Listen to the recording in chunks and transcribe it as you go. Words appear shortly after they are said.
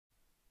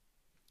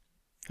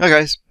Hi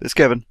guys, it's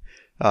Kevin.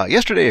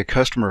 Yesterday a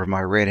customer of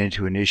mine ran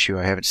into an issue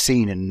I haven't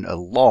seen in a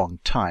long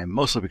time,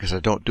 mostly because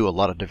I don't do a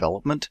lot of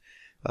development,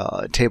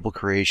 table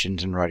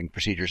creations and writing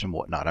procedures and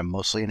whatnot. I'm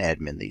mostly an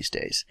admin these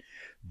days.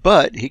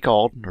 But he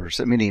called or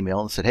sent me an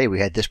email and said, hey, we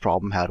had this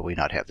problem. How do we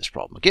not have this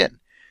problem again?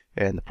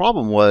 And the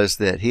problem was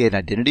that he had an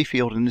identity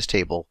field in his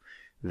table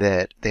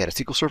that they had a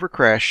SQL Server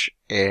crash,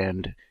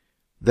 and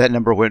that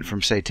number went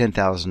from, say,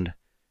 10,000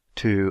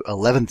 to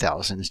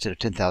 11,000 instead of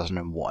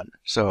 10,001.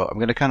 So I'm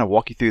going to kind of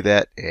walk you through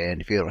that, and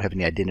if you don't have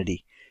any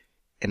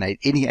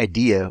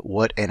idea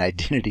what an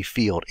identity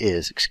field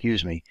is,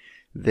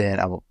 then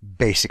I will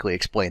basically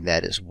explain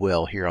that as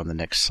well here on the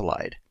next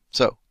slide.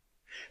 So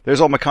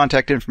there's all my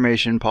contact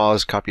information.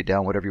 Pause, copy it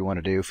down, whatever you want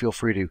to do. Feel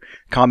free to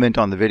comment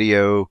on the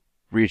video,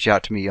 reach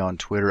out to me on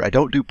Twitter. I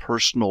don't do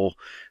personal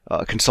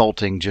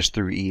consulting just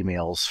through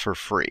emails for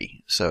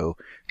free. So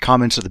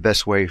comments are the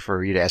best way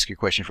for you to ask your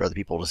question for other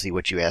people to see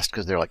what you asked,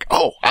 because they're like,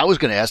 oh, I was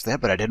going to ask that,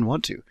 but I didn't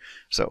want to.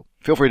 So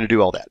feel free to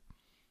do all that.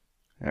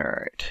 All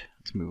right,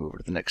 let's move over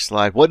to the next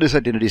slide. What is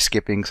identity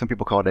skipping? Some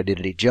people call it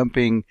identity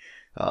jumping.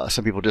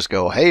 Some people just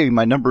go, hey,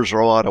 my numbers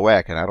are all out of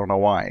whack, and I don't know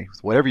why.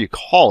 Whatever you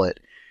call it,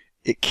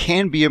 it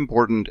can be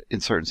important in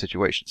certain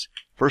situations.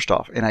 First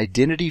off, an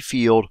identity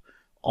field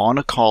on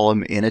a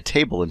column in a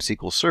table in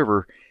SQL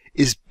Server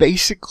is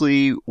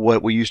basically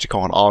what we used to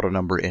call an auto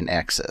number in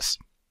Access.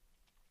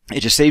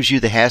 It just saves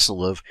you the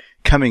hassle of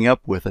coming up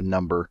with a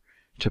number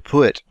to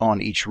put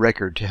on each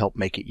record to help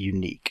make it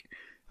unique.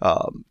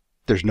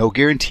 There's no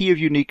guarantee of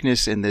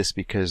uniqueness in this,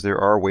 because there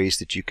are ways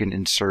that you can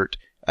insert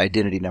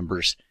identity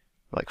numbers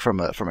like from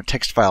a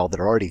text file that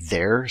are already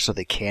there, so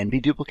they can be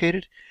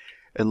duplicated,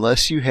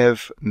 unless you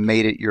have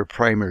made it your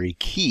primary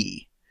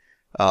key.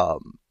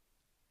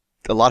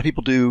 A lot of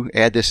people do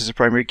add this as a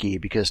primary key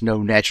because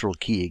no natural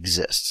key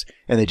exists,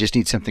 and they just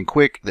need something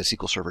quick that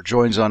SQL Server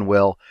joins on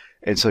well.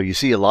 And so you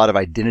see a lot of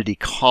identity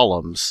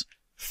columns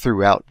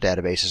throughout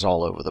databases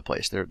all over the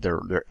place.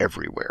 They're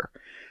everywhere.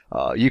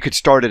 You could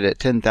start it at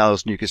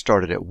 10,000, you could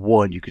start it at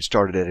 1, you could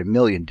start it at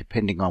 1,000,000,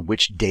 depending on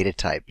which data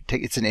type.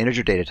 It's an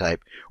integer data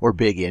type, or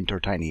big int, or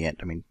tiny int.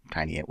 I mean,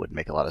 tiny int wouldn't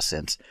make a lot of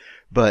sense.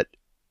 But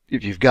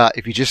if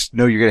you just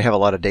know you're going to have a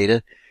lot of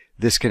data,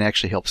 this can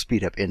actually help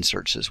speed up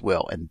inserts as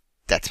well. And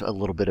that's a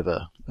little bit of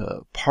a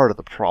part of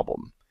the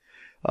problem.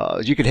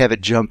 You could have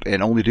it jump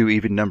and only do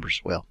even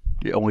numbers. Well,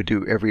 you only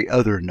do every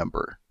other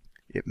number.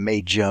 It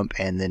may jump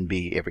and then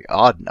be every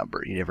odd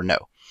number. You never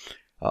know.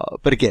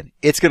 But again,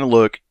 it's going to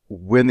look,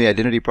 when the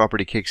identity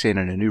property kicks in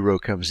and a new row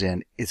comes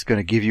in, it's going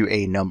to give you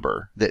a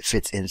number that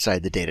fits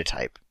inside the data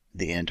type,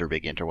 the int or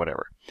big int or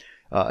whatever.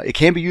 It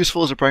can be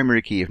useful as a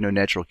primary key if no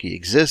natural key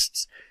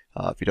exists.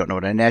 If you don't know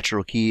what a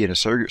natural key and a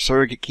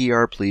surrogate key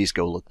are, please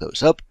go look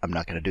those up. I'm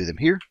not going to do them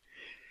here.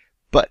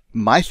 But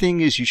my thing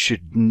is, you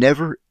should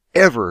never,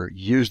 ever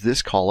use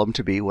this column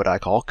to be what I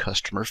call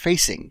customer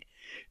facing.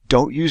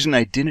 Don't use an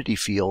identity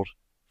field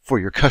for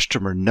your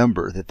customer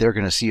number that they're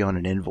going to see on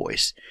an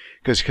invoice.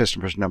 Because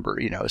customer's number,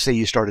 say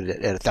you started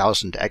at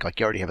 1,000, act like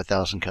you already have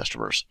 1,000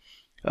 customers.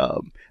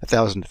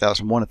 1,000,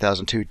 1,001,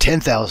 1,002,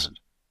 10,000.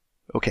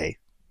 Okay,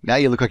 now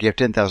you look like you have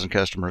 10,000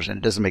 customers, and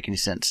it doesn't make any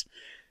sense.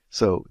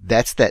 So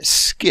that's that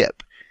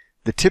skip.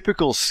 The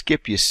typical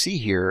skip you see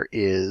here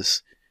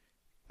is,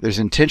 there's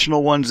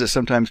intentional ones that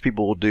sometimes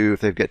people will do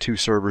if they've got two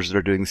servers that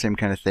are doing the same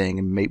kind of thing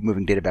and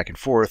moving data back and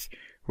forth,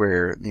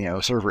 where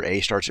server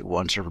A starts at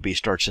 1, server B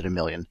starts at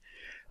 1,000,000.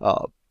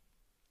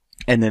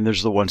 And then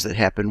there's the ones that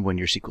happen when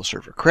your SQL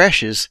Server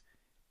crashes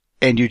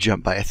and you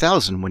jump by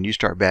 1,000 when you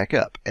start back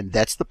up. And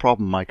that's the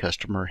problem my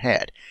customer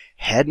had.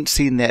 Hadn't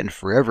seen that in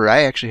forever.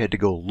 I actually had to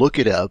go look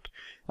it up.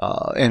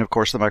 And of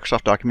course, the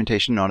Microsoft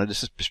documentation on it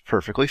is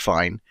perfectly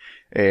fine.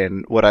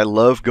 And what I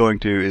love going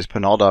to is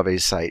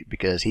Panaldave's site,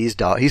 because he's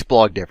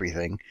blogged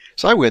everything.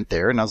 So I went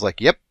there and I was like,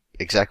 yep,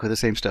 exactly the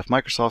same stuff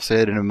Microsoft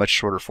said in a much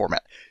shorter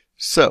format.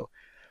 So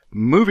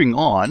moving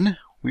on,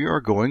 we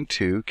are going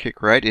to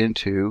kick right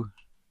into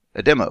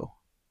a demo.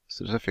 As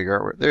soon as I figure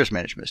out there's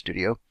Management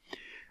Studio.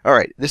 All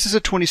right, this is a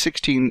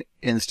 2016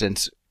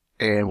 instance,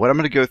 and what I'm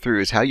going to go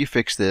through is how you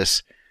fix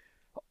this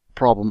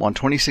problem on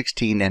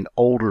 2016 and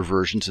older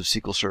versions of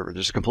SQL Server.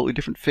 There's a completely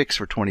different fix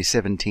for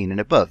 2017 and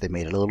above. They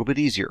made it a little bit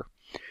easier.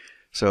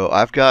 So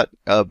I've got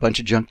a bunch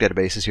of junk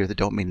databases here that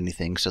don't mean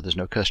anything, so there's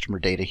no customer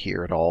data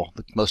here at all.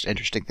 The most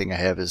interesting thing I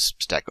have is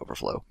Stack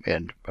Overflow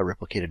and a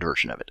replicated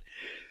version of it.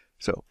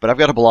 But I've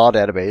got a blah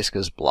database,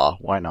 because blah,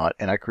 why not?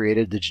 And I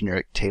created the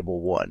generic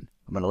table 1.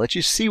 I'm going to let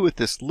you see what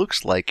this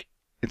looks like.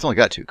 It's only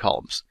got 2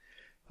 columns.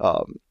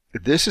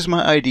 This is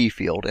my ID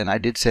field, and I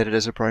did set it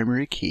as a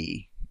primary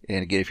key.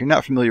 And again, if you're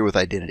not familiar with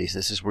identities,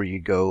 this is where you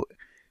go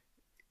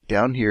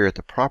down here at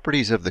the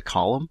properties of the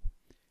column.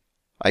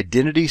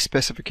 Identity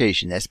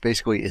specification. That's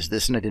basically, is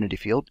this an identity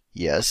field?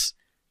 Yes.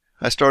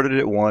 I started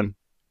at 1,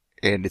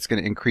 and it's going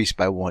to increase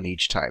by 1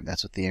 each time.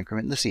 That's what the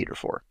increment and the seed are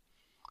for.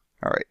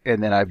 All right,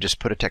 and then I've just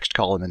put a text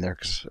column in there,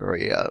 or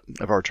a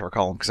varchar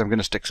column, because I'm going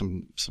to stick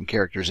some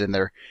characters in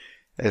there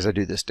as I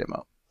do this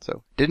demo.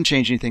 So didn't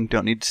change anything,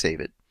 don't need to save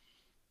it.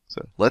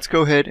 So let's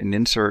go ahead and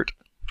insert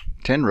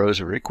 10 rows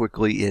very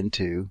quickly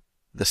into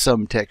the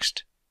sum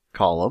text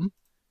column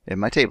in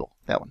my table,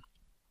 that one.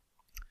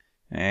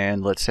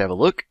 And let's have a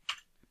look.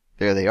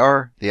 There they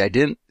are, the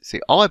ident. See,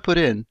 all I put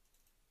in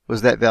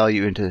was that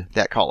value into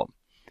that column.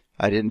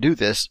 I didn't do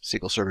this.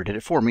 SQL Server did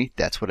it for me.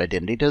 That's what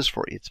identity does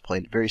for you. It's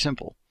plain, very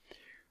simple.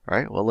 All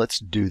right, well, let's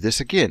do this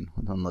again.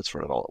 And let's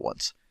run it all at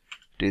once.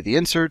 Do the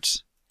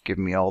inserts, give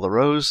me all the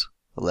rows,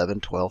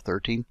 11, 12,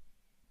 13.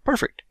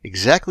 Perfect.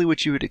 Exactly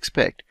what you would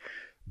expect.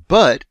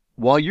 But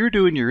while you're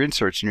doing your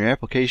inserts and your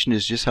application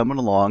is just humming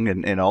along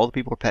and all the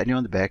people are patting you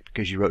on the back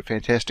because you wrote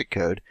fantastic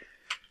code,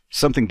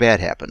 something bad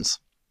happens.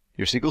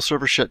 Your SQL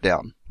Server shut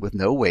down with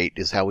no wait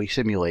is how we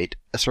simulate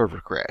a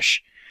server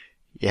crash.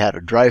 You had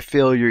a drive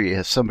failure, you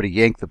have somebody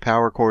yank the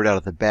power cord out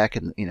of the back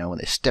and when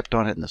they stepped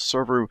on it in the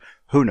server,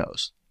 who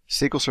knows?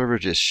 SQL Server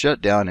just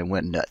shut down and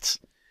went nuts.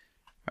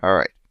 All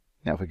right.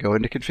 Now if we go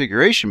into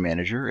Configuration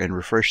Manager and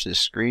refresh this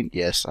screen,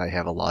 yes, I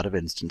have a lot of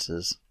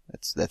instances.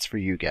 That's for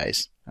you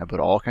guys. I put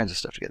all kinds of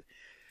stuff together.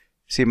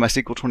 See, my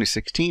SQL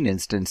 2016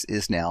 instance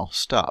is now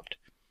stopped.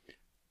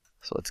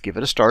 So let's give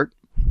it a start.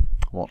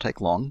 Won't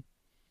take long.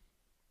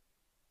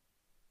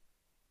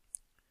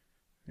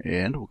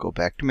 And we'll go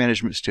back to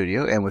Management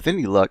Studio, and with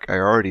any luck, I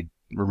already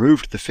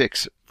removed the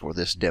fix for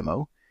this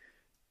demo.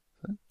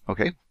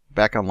 Okay,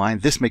 back online.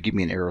 This may give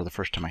me an error the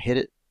first time I hit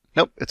it.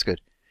 Nope, it's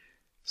good.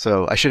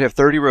 So I should have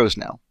 30 rows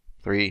now.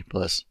 3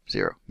 plus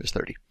 0 is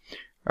 30.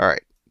 All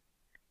right.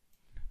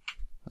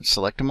 Let's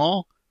select them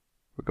all.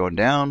 We're going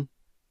down,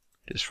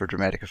 just for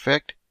dramatic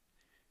effect.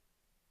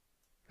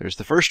 There's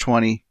the first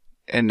 20,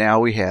 and now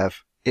we have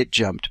it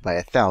jumped by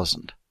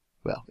 1,000.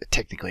 Well, it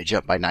technically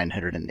jumped by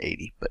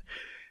 980, but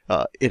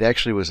it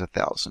actually was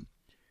 1,000.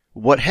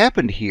 What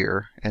happened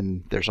here,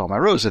 and there's all my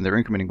rows, and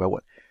they're incrementing by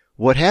what?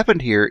 What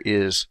happened here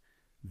is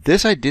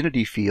this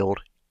identity field,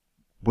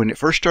 when it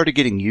first started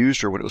getting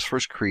used or when it was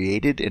first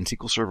created and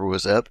SQL Server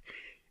was up,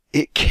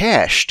 it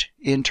cached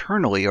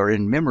internally or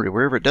in memory,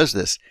 wherever it does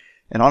this,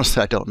 and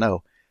honestly I don't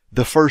know,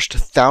 the first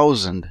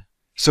 1,000.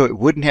 So it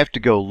wouldn't have to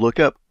go look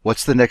up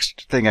what's the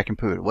next thing I can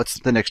put, what's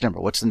the next number,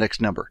 what's the next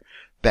number,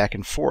 back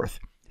and forth.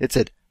 It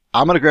said,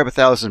 I'm going to grab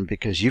 1,000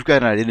 because you've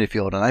got an identity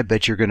field and I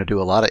bet you're going to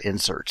do a lot of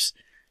inserts.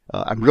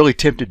 I'm really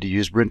tempted to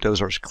use Brent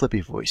Dozar's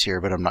Clippy voice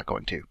here, but I'm not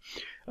going to.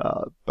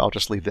 I'll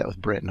just leave that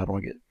with Brent, and I don't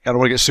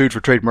want to get sued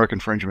for trademark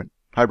infringement.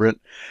 Hi, Brent.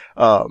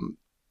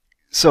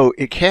 So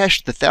it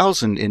cached the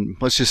 1,000 in,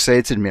 let's just say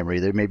it's in memory.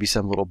 There may be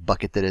some little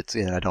bucket that it's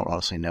in. I don't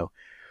honestly know.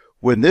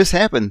 When this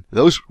happened,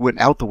 those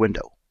went out the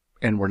window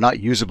and were not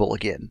usable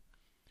again.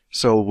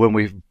 So when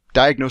we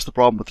diagnosed the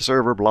problem with the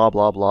server, blah,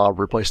 blah, blah,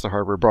 replaced the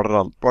hardware,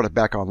 brought it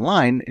back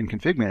online in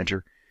Config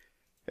Manager,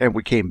 and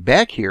we came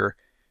back here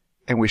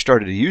and we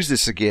started to use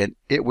this again,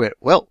 it went,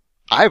 well,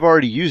 I've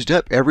already used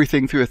up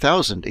everything through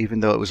 1,000, even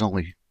though it was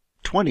only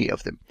 20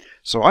 of them.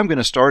 So I'm going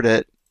to start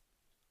at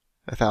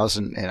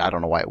 1,000, and I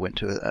don't know why it went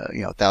to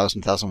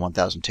 1,000, 1,001,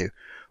 1,002,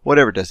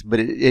 whatever it does, but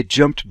it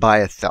jumped by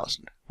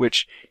 1,000,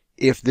 which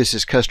if this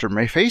is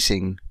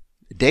customer-facing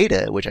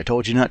data, which I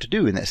told you not to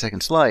do in that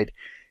second slide,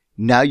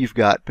 now you've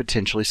got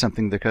potentially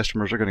something the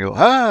customers are going to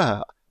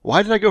go,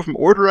 why did I go from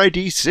order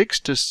ID 6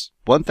 to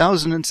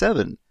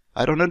 1007?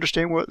 I don't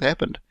understand what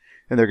happened.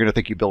 And they're going to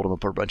think you built them up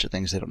for a bunch of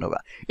things they don't know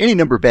about. Any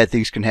number of bad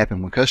things can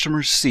happen when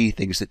customers see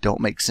things that don't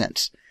make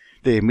sense.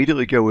 They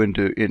immediately go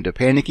into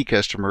panicky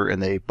customer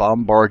and they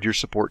bombard your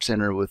support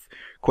center with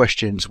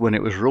questions when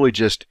it was really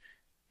just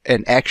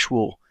an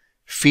actual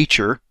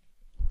feature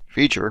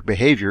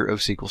behavior of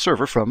SQL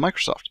Server from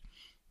Microsoft.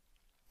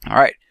 All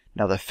right.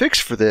 Now the fix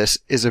for this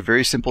is a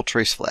very simple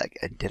trace flag.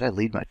 And did I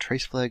lead my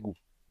trace flag?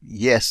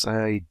 Yes,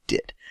 I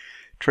did.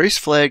 Trace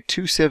flag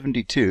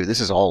 272, this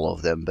is all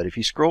of them, but if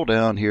you scroll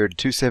down here to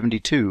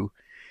 272,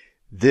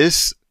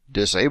 this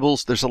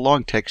disables, there's a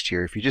long text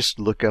here. If you just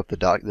look up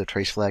the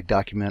trace flag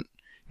document,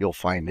 you'll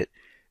find it.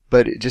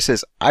 But it just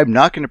says, I'm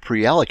not going to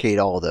pre-allocate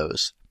all of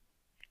those,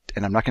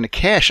 and I'm not going to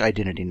cache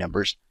identity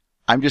numbers.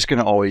 I'm just going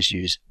to always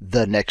use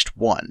the next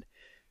one.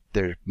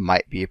 There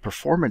might be a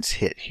performance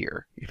hit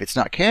here. If it's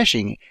not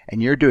caching,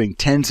 and you're doing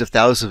tens of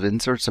thousands of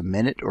inserts a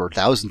minute or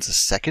thousands a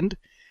second,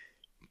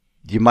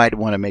 you might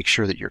want to make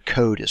sure that your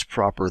code is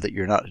proper, that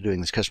you're not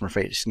doing this customer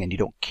facing and you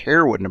don't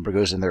care what number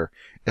goes in there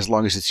as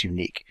long as it's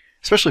unique.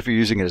 Especially if you're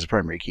using it as a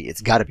primary key. It's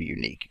got to be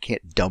unique. You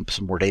can't dump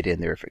some more data in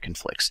there if it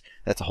conflicts.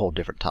 That's a whole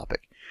different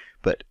topic.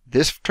 But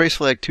this trace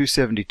flag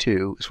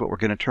 272 is what we're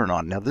going to turn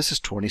on. Now this is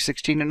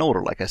 2016 and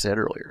older, like I said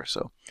earlier.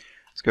 So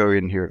let's go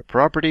in here to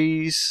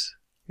Properties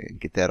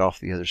and get that off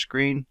the other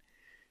screen.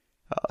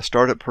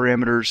 Startup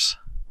parameters.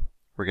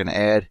 We're going to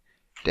add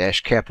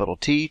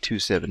 -T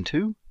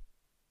 272.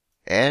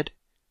 Add.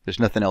 There's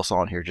nothing else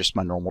on here, just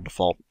my normal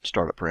default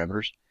startup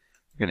parameters.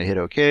 I'm going to hit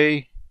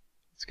OK.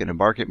 It's going to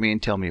bark at me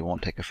and tell me it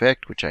won't take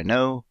effect, which I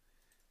know.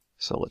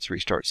 So let's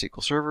restart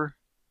SQL Server.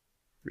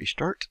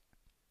 Restart.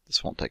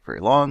 This won't take very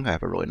long. I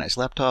have a really nice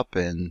laptop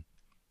and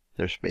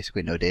there's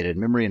basically no data in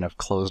memory and I've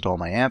closed all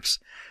my apps.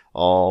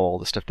 All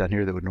the stuff down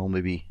here that would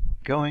normally be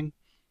going.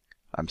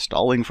 I'm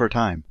stalling for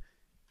time.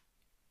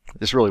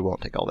 This really won't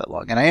take all that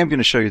long. And I am going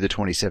to show you the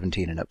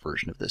 2017 and up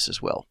version of this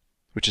as well,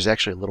 which is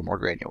actually a little more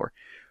granular.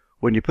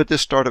 when you put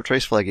this startup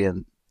trace flag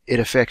in, it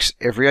affects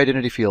every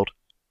identity field,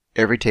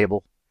 every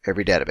table,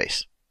 every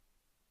database.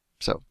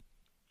 So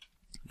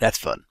that's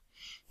fun.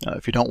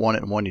 If you don't want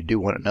it in one, you do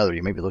want it in another,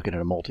 you may be looking at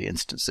a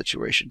multi-instance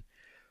situation.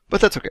 But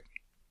that's okay.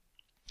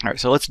 All right,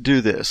 so let's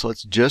do this.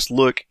 Let's just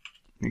look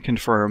and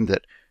confirm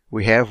that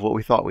we have what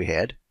we thought we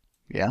had.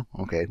 Yeah,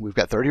 okay. We've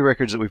got 30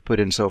 records that we've put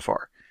in so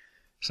far.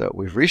 So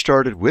we've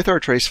restarted with our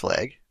trace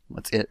flag.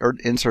 Let's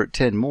insert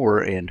 10 more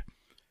and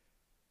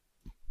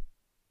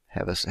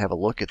have a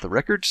look at the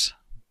records.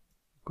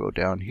 Go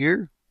down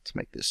here. Let's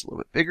make this a little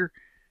bit bigger.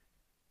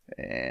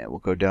 And we'll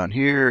go down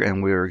here,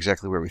 and we're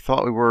exactly where we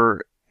thought we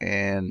were.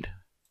 And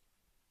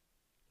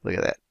look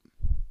at that.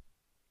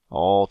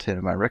 All 10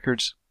 of my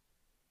records.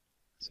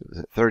 So it was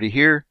at 30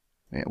 here,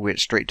 and we went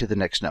straight to the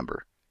next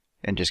number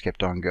and just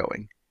kept on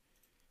going.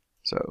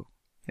 So,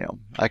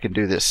 I can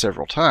do this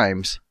several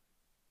times.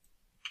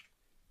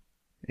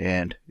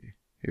 And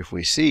if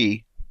we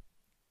see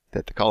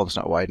that the column's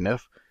not wide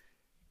enough,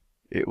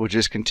 it will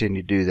just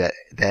continue to do that.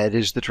 That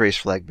is the trace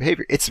flag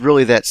behavior. It's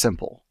really that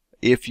simple.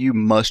 If you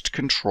must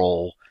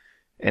control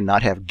and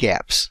not have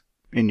gaps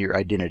in your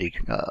identity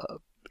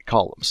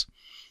columns,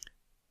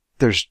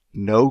 there's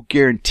no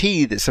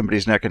guarantee that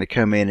somebody's not going to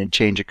come in and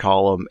change a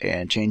column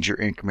and change your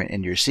increment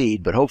and your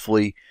seed, but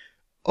hopefully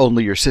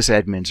only your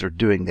sysadmins are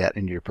doing that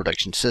in your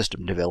production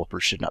system.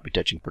 Developers should not be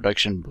touching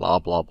production, blah,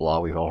 blah, blah.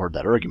 We've all heard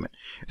that argument,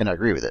 and I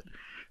agree with it.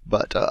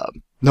 But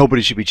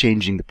nobody should be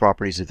changing the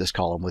properties of this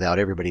column without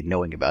everybody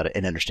knowing about it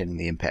and understanding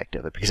the impact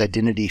of it, because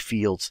identity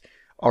fields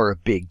are a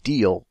big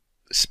deal,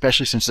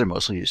 especially since they're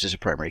mostly used as a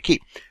primary key.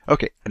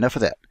 Okay, enough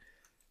of that.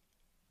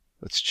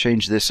 Let's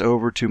change this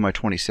over to my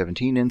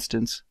 2017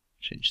 instance.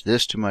 Change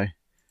this to my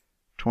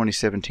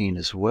 2017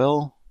 as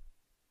well.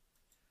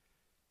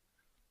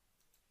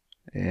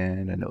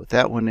 And I know what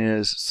that one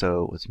is,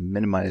 so let's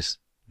minimize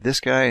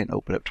this guy and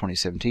open up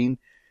 2017.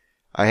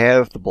 I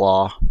have the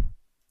blah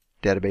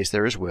database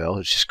there as well.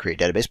 It's just create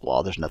database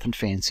blah. There's nothing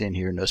fancy in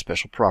here, no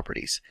special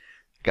properties.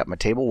 I got my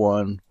table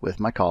 1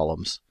 with my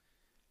columns.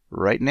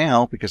 Right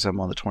now, because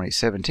I'm on the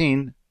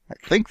 2017, I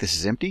think this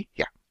is empty.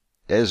 Yeah,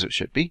 as it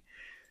should be.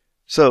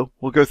 So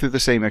we'll go through the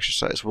same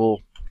exercise. We'll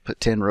put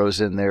 10 rows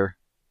in there.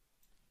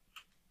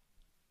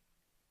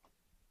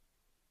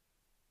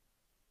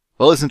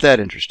 Well, isn't that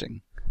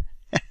interesting?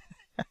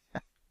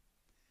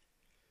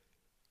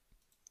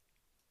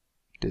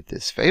 Did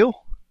this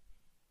fail?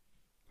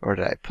 Or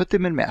did I put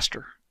them in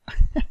master?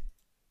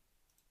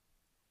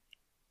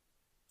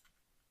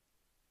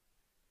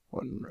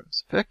 1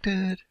 row's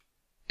affected.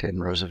 10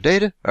 rows of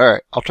data.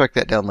 Alright, I'll track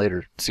that down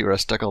later. See where I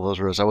stuck all those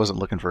rows. I wasn't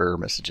looking for error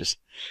messages.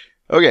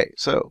 Okay,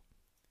 so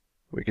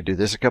we could do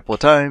this a couple of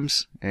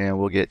times, and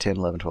we'll get 10,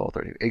 11, 12,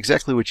 13.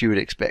 Exactly what you would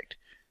expect.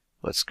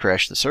 Let's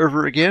crash the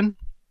server again.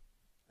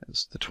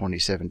 That's the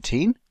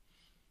 2017.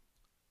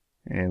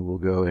 And we'll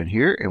go in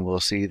here, and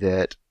we'll see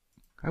that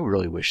I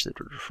really wish that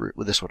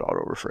this would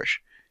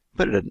auto-refresh.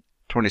 But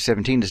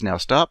 2017 is now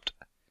stopped.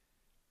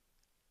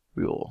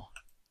 We will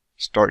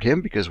start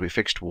him because we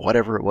fixed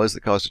whatever it was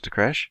that caused it to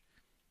crash.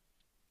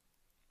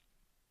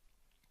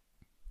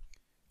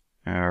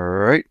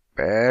 Alright,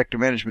 back to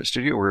Management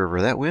Studio,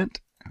 wherever that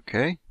went.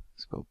 Okay,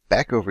 let's go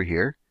back over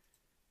here.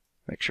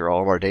 Make sure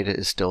all of our data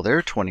is still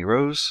there. 20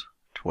 rows,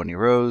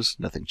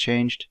 nothing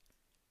changed.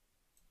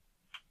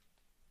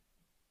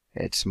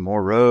 Add some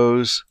more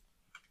rows.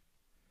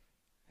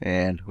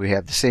 And we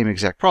have the same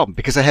exact problem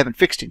because I haven't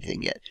fixed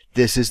anything yet.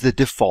 This is the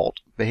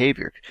default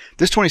behavior.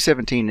 This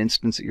 2017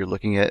 instance that you're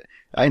looking at,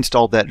 I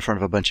installed that in front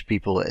of a bunch of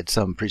people at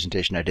some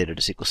presentation I did at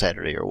a SQL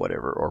Saturday or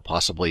whatever, or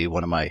possibly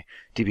one of my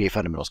DBA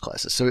fundamentals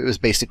classes. So it was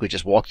basically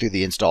just walk through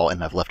the install,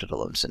 and I've left it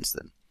alone since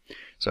then.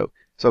 So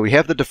we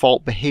have the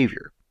default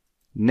behavior.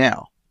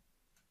 Now,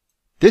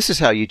 this is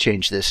how you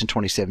change this in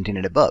 2017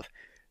 and above.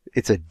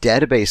 It's a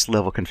database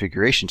level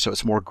configuration, so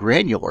it's more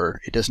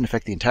granular. It doesn't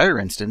affect the entire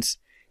instance.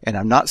 And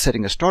I'm not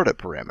setting a startup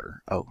parameter.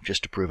 Oh,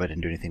 just to prove I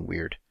didn't do anything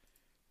weird.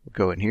 We'll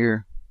go in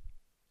here.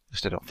 At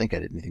least I don't think I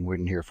did anything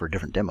weird in here for a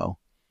different demo.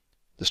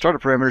 The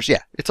startup parameters,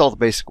 yeah, it's all the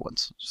basic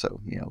ones.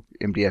 So,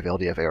 MDF,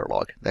 LDF, AR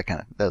log,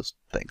 those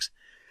things.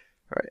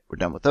 All right, we're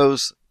done with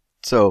those.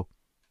 So,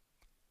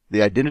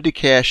 the identity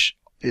cache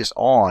is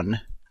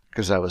on,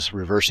 because I was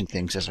reversing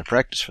things as I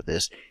practiced for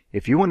this.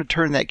 If you want to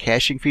turn that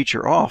caching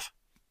feature off,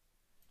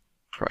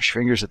 cross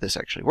your fingers that this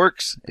actually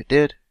works. It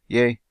did.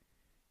 Yay.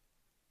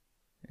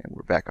 And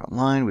we're back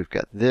online. We've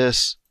got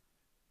this.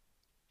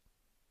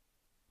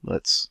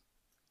 Let's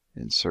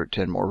insert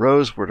 10 more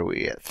rows. Where are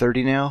we at?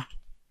 30 now.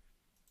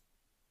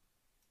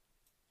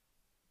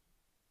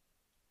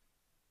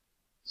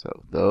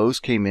 So those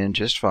came in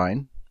just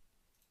fine.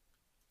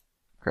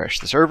 Crash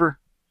the server.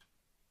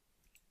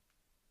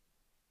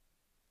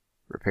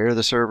 Repair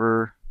the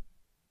server.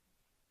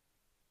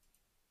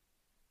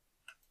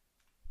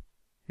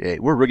 Yay,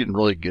 we're getting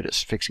really good at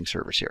fixing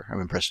servers here.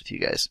 I'm impressed with you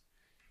guys.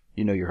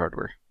 You know your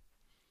hardware.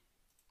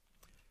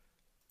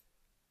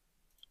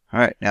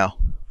 Alright, now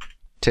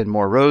 10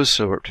 more rows,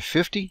 so we're up to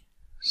 50.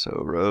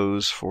 So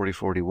rows 40,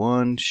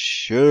 41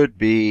 should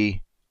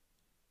be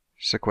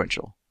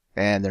sequential.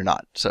 and they're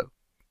not. So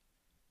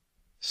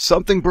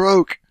something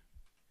broke.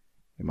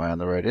 Am I on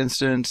the right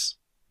instance?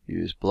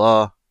 Use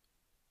blah.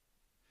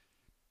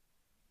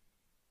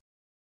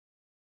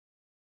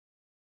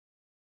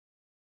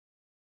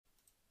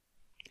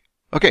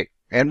 Okay,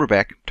 and we're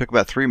back. Took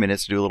about 3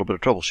 minutes to do a little bit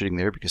of troubleshooting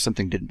there because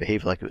something didn't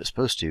behave like it was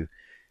supposed to.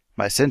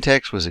 My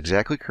syntax was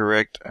exactly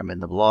correct. I'm in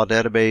the blah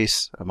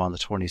database. I'm on the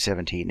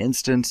 2017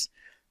 instance.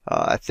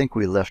 I think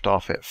we left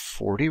off at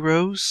 40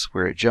 rows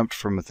where it jumped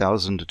from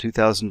 1,000 to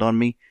 2,000 on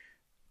me.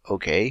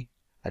 Okay,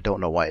 I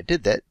don't know why it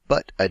did that,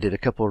 but I did a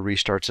couple of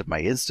restarts of my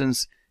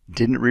instance,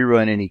 didn't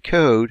rerun any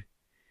code,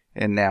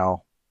 and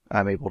now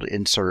I'm able to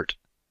insert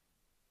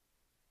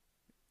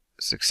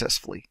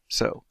successfully.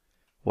 So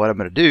what I'm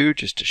going to do,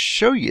 just to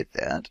show you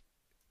that,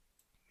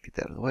 get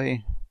that out of the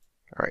way.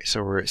 All right,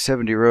 so we're at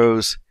 70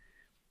 rows.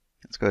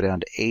 Let's go down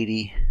to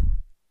 80,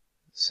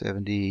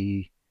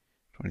 70,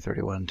 20,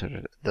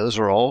 31. Those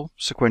are all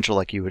sequential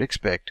like you would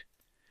expect.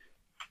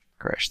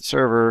 Crash the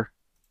server,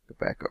 go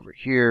back over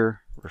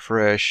here,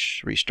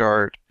 refresh,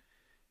 restart,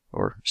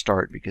 or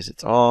start because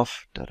it's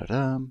off. I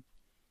don't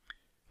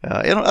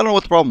know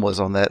what the problem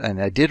was on that,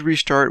 and I did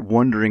restart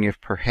wondering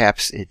if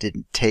perhaps it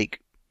didn't take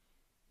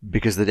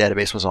because the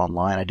database was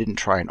online. I didn't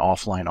try an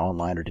offline,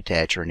 online, or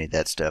detach or any of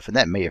that stuff, and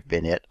that may have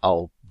been it.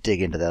 I'll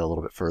dig into that a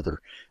little bit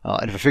further,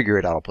 and if I figure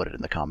it out, I'll put it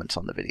in the comments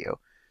on the video.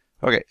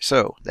 Okay,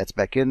 so that's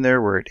back in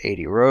there. We're at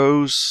 80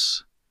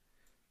 rows.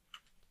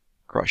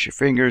 Cross your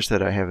fingers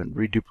that I haven't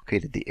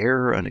reduplicated the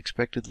error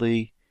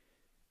unexpectedly.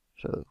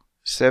 So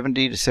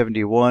 70 to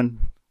 71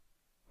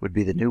 would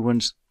be the new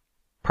ones.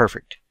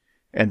 Perfect.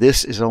 And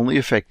this is only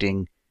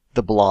affecting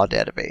the blah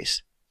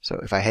database. So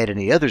if I had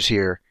any others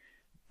here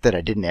that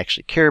I didn't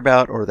actually care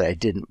about, or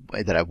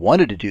that I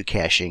wanted to do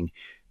caching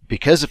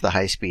because of the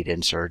high-speed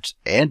inserts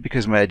and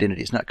because my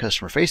identity is not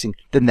customer-facing,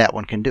 then that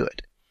one can do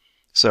it.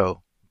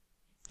 So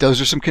those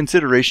are some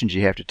considerations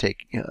you have to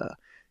take,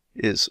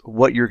 is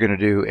what you're going to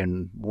do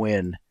and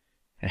when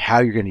and how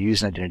you're going to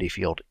use an identity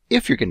field,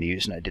 if you're going to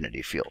use an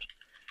identity field.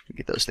 I'll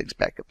get those things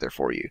back up there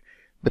for you.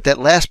 But that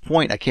last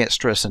point I can't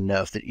stress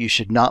enough, that you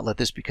should not let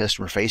this be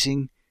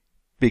customer-facing,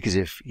 because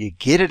if you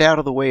get it out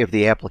of the way of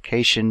the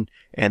application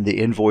and the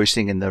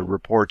invoicing and the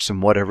reports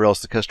and whatever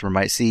else the customer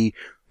might see,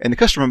 and the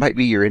customer might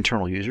be your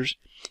internal users,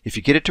 if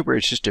you get it to where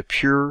it's just a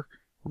pure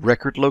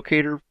record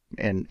locator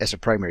and as a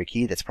primary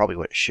key, that's probably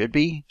what it should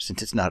be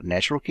since it's not a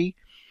natural key,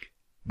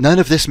 none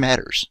of this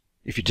matters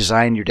if you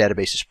design your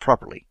databases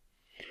properly.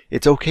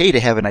 It's okay to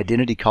have an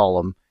identity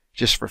column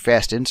just for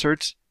fast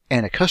inserts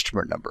and a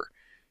customer number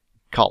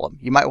column.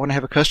 You might want to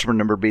have a customer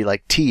number be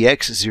like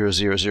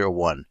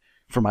TX0001.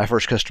 For my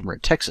first customer in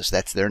Texas,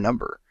 that's their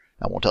number.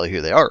 I won't tell you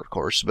who they are, of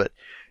course, but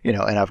and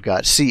I've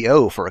got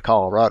CO for a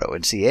Colorado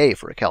and CA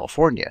for a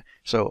California.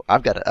 So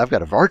I've got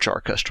a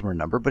varchar customer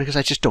number, but because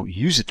I just don't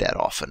use it that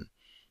often.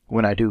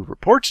 When I do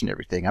reports and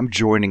everything, I'm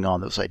joining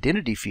on those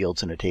identity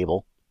fields in a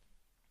table.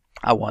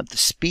 I want the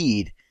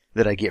speed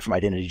that I get from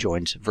identity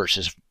joins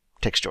versus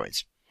text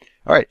joins.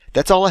 All right,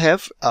 that's all I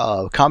have.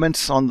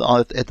 Comments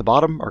at the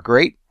bottom are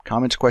great.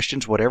 Comments,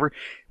 questions, whatever,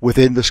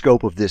 within the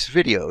scope of this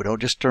video.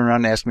 Don't just turn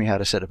around and ask me how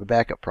to set up a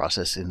backup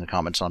process in the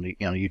comments on a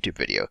YouTube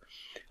video.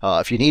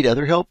 If you need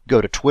other help,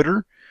 go to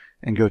Twitter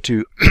and go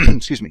to,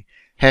 excuse me,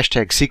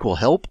 hashtag SQL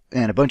help,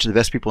 and a bunch of the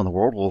best people in the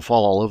world will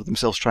fall all over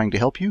themselves trying to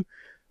help you.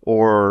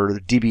 Or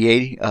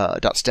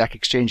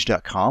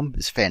dba.stackexchange.com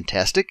is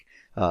fantastic.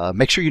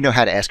 Make sure you know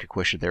how to ask a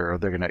question there, or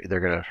they're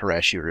gonna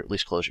harass you, or at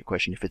least close your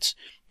question if it's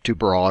too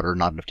broad or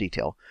not enough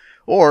detail.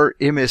 Or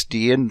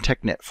MSD and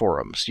TechNet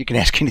forums. You can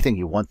ask anything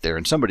you want there,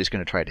 and somebody's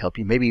going to try to help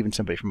you. Maybe even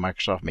somebody from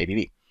Microsoft, maybe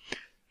me.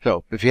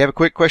 So if you have a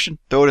quick question,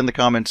 throw it in the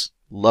comments.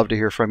 Love to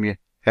hear from you.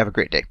 Have a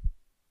great day.